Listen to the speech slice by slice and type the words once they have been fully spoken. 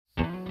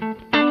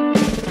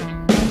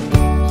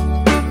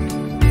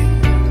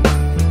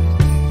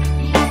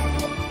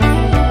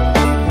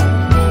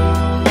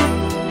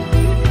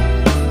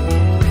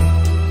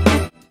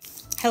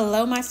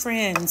my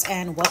friends,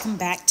 and welcome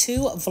back to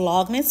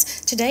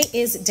Vlogmas. Today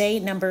is day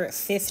number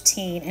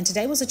 15, and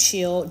today was a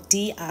chill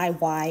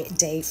DIY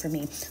day for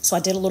me. So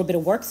I did a little bit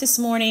of work this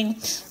morning,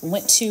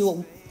 went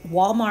to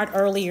Walmart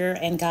earlier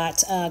and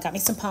got me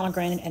some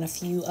pomegranate and a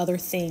few other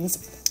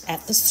things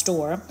at the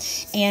store,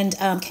 and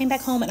came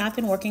back home, and I've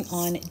been working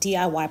on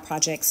DIY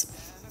projects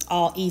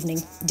all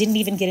evening. Didn't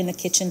even get in the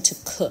kitchen to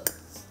cook.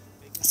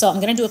 So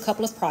I'm going to do a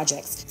couple of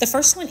projects. The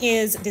first one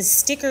is the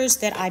stickers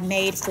that I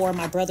made for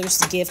my brother's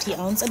gift. He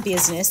owns a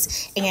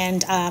business,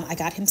 and I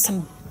got him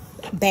some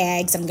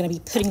bags. I'm going to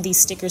be putting these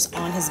stickers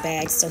on his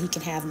bags so he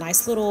can have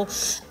nice little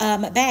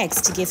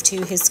bags to give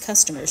to his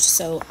customers.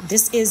 So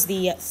this is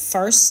the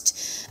first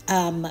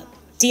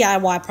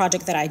DIY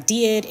project that I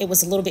did. It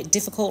was a little bit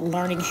difficult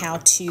learning how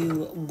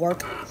to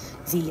work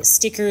the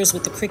stickers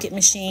with the Cricut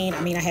machine.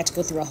 I mean, I had to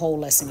go through a whole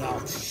lesson,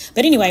 y'all.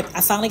 But anyway, I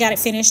finally got it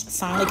finished,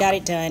 finally got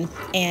it done,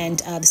 and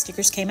the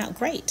stickers came out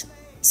great.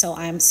 So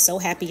I'm so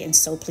happy and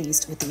so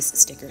pleased with these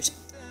stickers.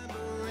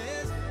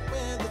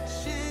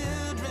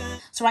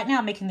 So right now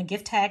I'm making the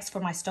gift tags for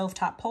my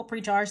stovetop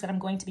potpourri jars that I'm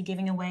going to be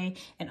giving away.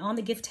 And on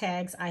the gift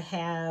tags, I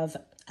have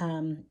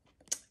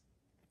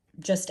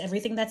just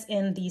everything that's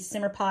in the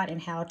simmer pot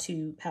and how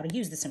to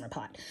use the simmer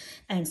pot.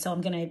 And so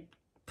I'm going to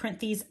print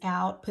these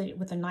out, put it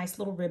with a nice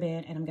little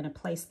ribbon, and I'm going to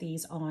place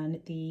these on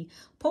the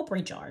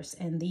potpourri jars.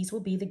 And these will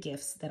be the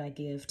gifts that I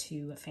give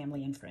to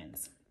family and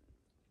friends.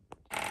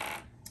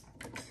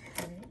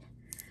 Okay.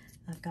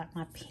 I've got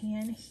my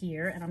pen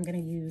here, and I'm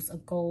going to use a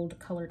gold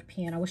colored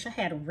pen. I wish I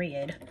had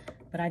red,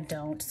 but I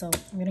don't. So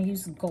I'm going to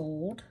use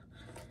gold.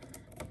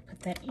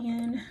 Put that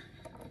in,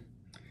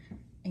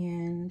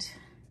 and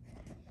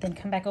then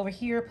come back over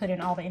here, put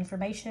in all the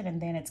information, and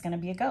then it's going to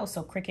be a go.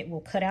 So Cricut will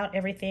cut out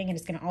everything, and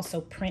it's going to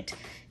also print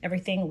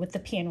everything with the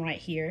pen right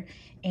here.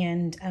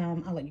 And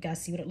I'll let you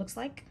guys see what it looks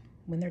like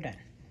when they're done.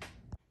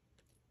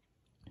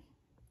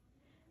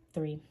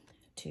 3,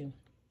 2,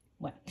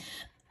 1.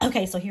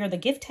 Okay, so here are the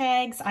gift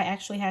tags. I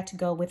actually had to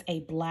go with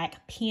a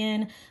black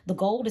pen. The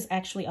gold is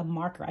actually a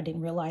marker. I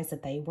didn't realize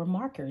that they were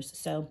markers.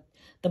 So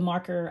the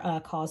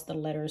marker caused the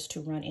letters to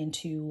run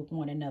into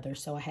one another.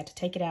 So I had to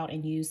take it out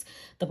and use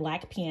the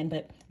black pen.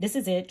 But this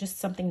is it, just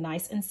something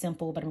nice and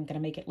simple, but I'm going to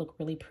make it look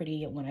really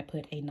pretty when I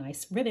put a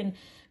nice ribbon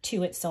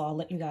to it. So I'll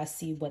let you guys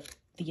see what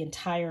the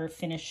entire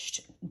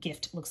finished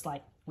gift looks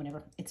like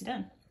whenever it's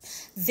done.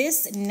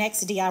 This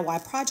next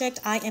DIY project,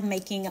 I am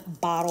making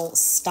bottle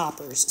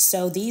stoppers.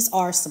 So these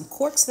are some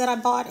corks that I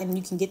bought, and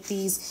you can get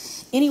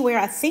these anywhere.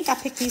 I think I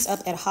picked these up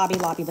at Hobby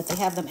Lobby, but they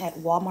have them at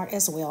Walmart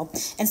as well.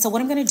 And so what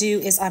I'm going to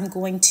do is I'm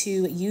going to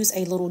use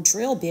a little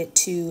drill bit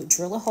to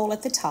drill a hole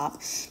at the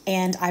top.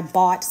 And I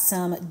bought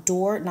some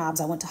door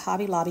knobs. I went to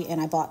Hobby Lobby and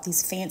I bought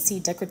these fancy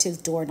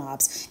decorative door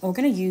knobs. And we're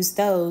going to use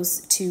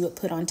those to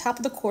put on top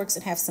of the corks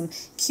and have some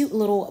cute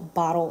little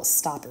bottle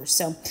stoppers.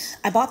 So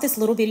I bought this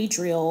little bitty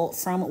drill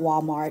from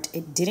Walmart.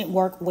 It didn't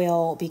work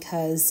well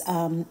because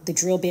the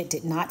drill bit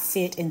did not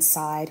fit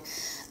inside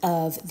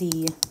of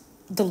the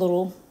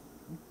little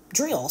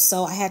drill,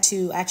 so I had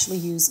to actually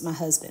use my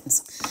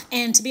husband's.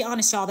 And to be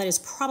honest, y'all, that is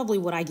probably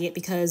what I get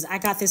because I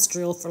got this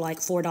drill for like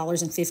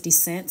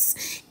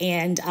 $4.50,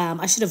 and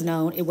I should have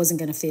known it wasn't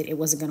going to fit. It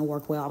wasn't going to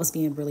work well. I was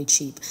being really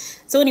cheap.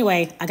 So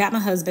anyway, I got my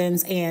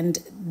husband's, and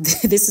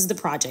this is the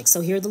project. So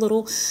here are the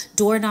little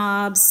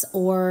doorknobs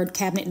or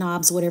cabinet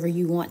knobs, whatever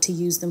you want to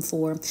use them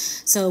for.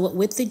 So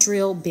with the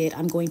drill bit,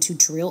 I'm going to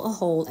drill a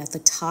hole at the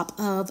top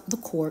of the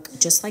cork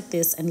just like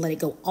this and let it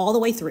go all the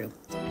way through.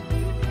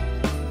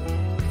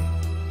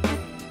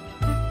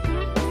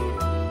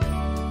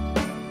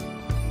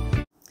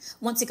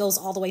 Once it goes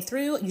all the way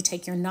through, you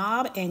take your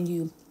knob and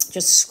you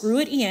just screw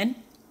it in,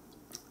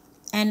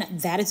 and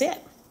that is it.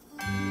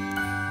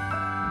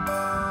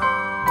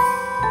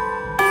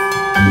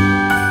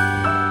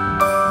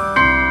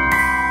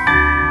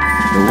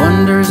 The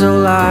wonders of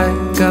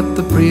life got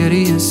the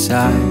prettiest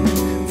side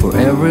for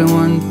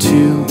everyone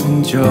to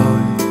enjoy.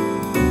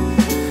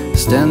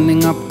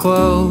 Standing up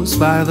close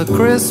by the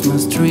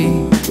Christmas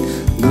tree,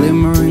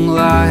 glimmering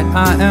light,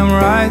 I am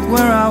right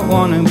where I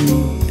wanna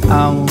be.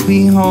 I will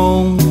be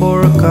home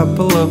for a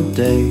couple of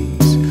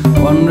days,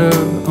 wander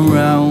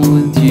around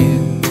with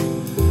you.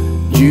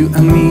 You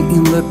and me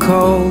in the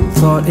cold,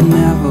 thought it'd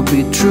never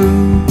be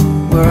true.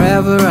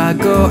 Wherever I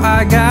go,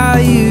 I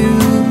got you.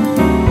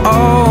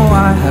 Oh,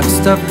 I have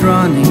stopped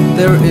running,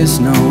 there is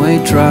no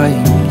way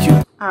trying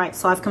you. Alright,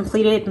 so I've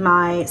completed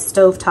my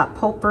stovetop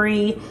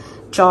potpourri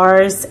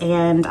jars,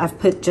 and I've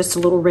put just a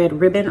little red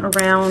ribbon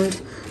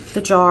around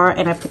the jar,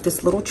 and I put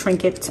this little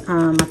trinket.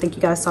 I think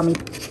you guys saw me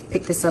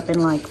pick this up in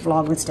like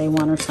Vlogmas Day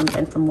 1 or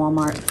something from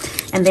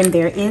Walmart. And then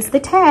there is the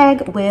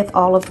tag with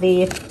all of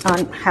the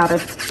how to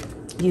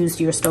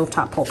use your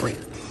stovetop potpourri.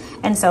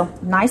 And so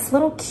nice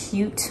little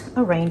cute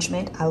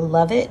arrangement. I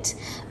love it.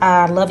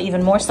 I love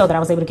even more so that I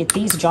was able to get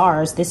these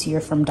jars this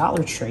year from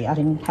Dollar Tree. I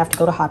didn't have to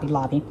go to Hobby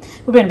Lobby.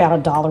 We've been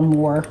about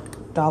 $1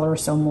 or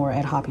so more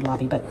at Hobby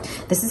Lobby, but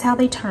this is how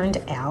they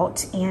turned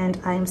out, and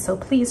I am so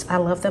pleased. I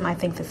love them. I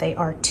think that they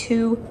are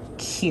too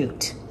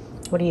cute.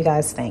 What do you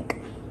guys think?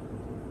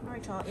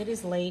 right, y'all, it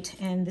is late,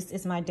 and this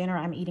is my dinner.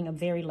 I'm eating a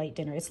very late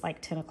dinner. It's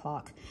like 10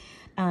 o'clock.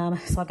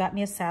 So I got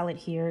me a salad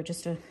here,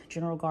 just a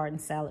general garden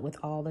salad with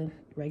all the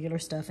regular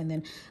stuff, and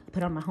then I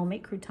put on my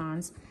homemade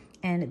croutons,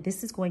 and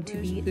this is going to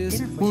be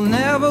dinner for will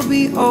never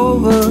be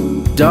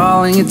over.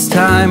 Darling, it's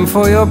time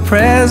for your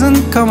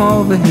present. Come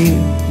over here.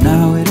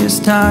 Now it is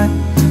time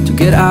to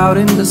get out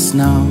in the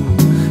snow,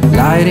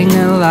 lighting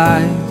a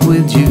light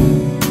with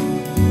you.